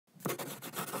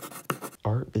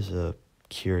is a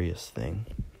curious thing.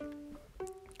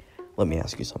 Let me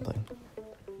ask you something.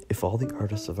 If all the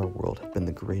artists of our world had been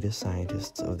the greatest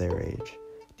scientists of their age,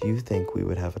 do you think we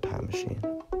would have a time machine?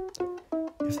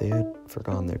 If they had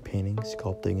forgone their painting,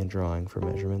 sculpting, and drawing for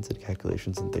measurements and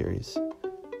calculations and theories,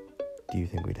 do you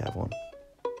think we'd have one?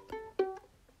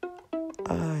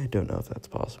 I don't know if that's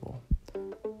possible.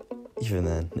 Even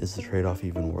then, is the trade-off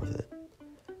even worth it?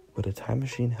 Would a time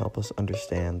machine help us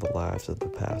understand the lives of the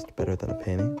past better than a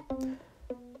painting?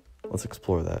 Let's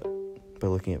explore that by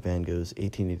looking at Van Gogh's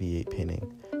 1888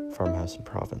 painting, Farmhouse in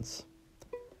Provence.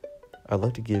 I'd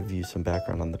like to give you some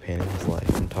background on the painting's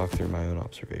life and talk through my own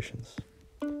observations.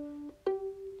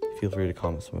 Feel free to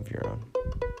comment some of your own.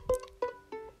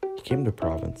 He came to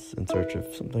Provence in search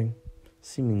of something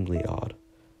seemingly odd.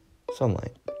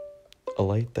 Sunlight. A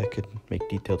light that could make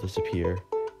detail disappear.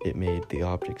 It made the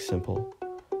object simple.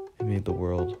 It made the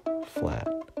world flat.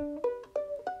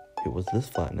 It was this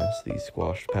flatness, these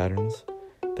squashed patterns,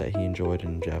 that he enjoyed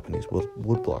in Japanese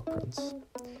woodblock prints.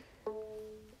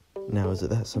 Now, is it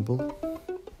that simple?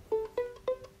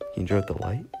 He enjoyed the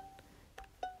light?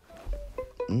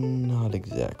 Not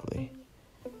exactly.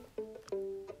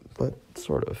 But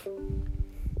sort of.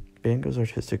 Van Gogh's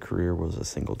artistic career was a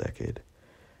single decade.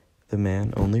 The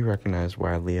man, only recognized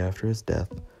widely after his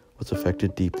death, was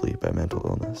affected deeply by mental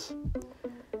illness.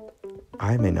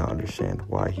 I may not understand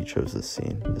why he chose this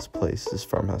scene, this place, this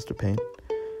farmhouse to paint,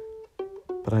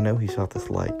 but I know he sought this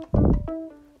light.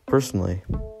 Personally,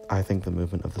 I think the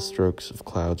movement of the strokes of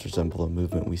clouds resemble a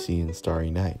movement we see in Starry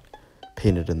Night,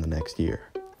 painted in the next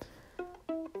year.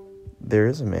 There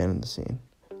is a man in the scene,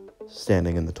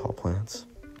 standing in the tall plants.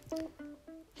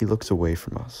 He looks away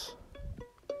from us.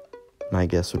 My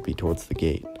guess would be towards the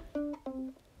gate.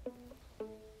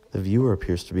 The viewer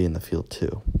appears to be in the field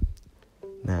too.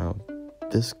 Now,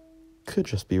 this could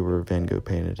just be where Van Gogh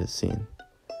painted his scene.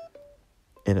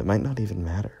 And it might not even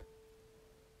matter.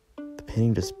 The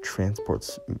painting just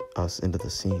transports us into the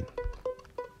scene.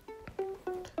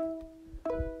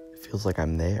 It feels like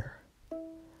I'm there.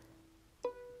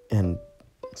 And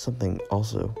something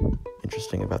also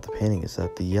interesting about the painting is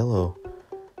that the yellow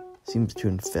seems to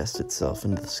infest itself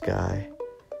into the sky,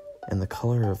 and the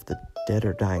color of the dead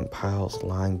or dying piles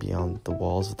lying beyond the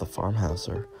walls of the farmhouse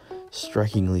are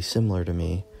strikingly similar to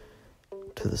me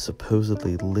to the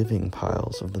supposedly living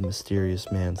piles of the mysterious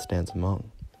man stands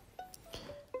among.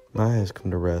 My eyes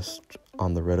come to rest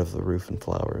on the red of the roof and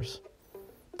flowers,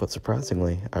 but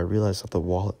surprisingly, I realize that the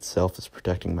wall itself is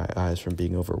protecting my eyes from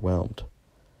being overwhelmed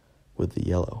with the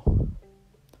yellow.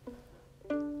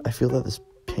 I feel that this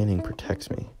painting protects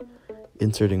me,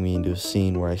 inserting me into a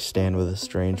scene where I stand with a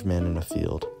strange man in a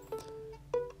field,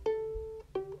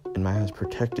 and my eyes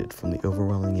protected from the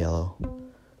overwhelming yellow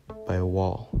by a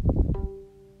wall.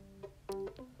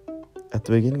 At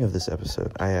the beginning of this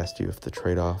episode, I asked you if the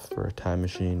trade-off for a time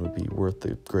machine would be worth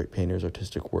the great painter's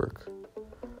artistic work.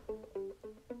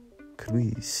 Could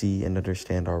we see and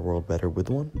understand our world better with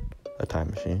one? A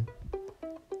time machine?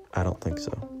 I don't think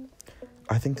so.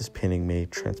 I think this painting may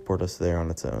transport us there on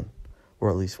its own, or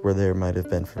at least where there might have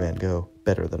been for Van Gogh,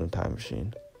 better than a time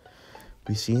machine.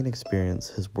 We see and experience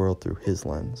his world through his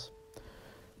lens.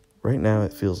 Right now,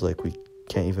 it feels like we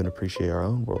can't even appreciate our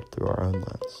own world through our own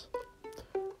lens.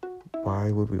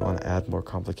 Why would we want to add more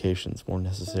complications, more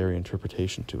necessary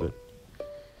interpretation to it?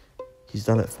 He's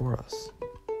done it for us.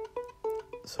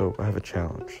 So I have a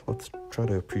challenge. Let's try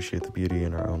to appreciate the beauty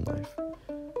in our own life.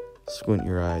 Squint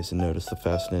your eyes and notice the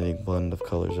fascinating blend of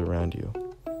colors around you,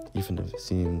 even if it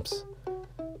seems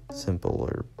simple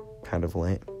or kind of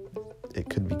lame.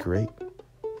 It could be great.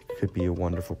 It could be a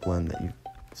wonderful blend that you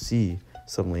see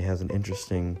suddenly has an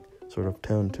interesting sort of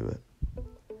tone to it.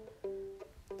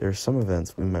 There are some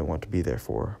events we might want to be there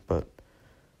for, but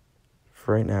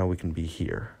for right now we can be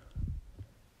here,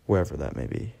 wherever that may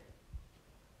be.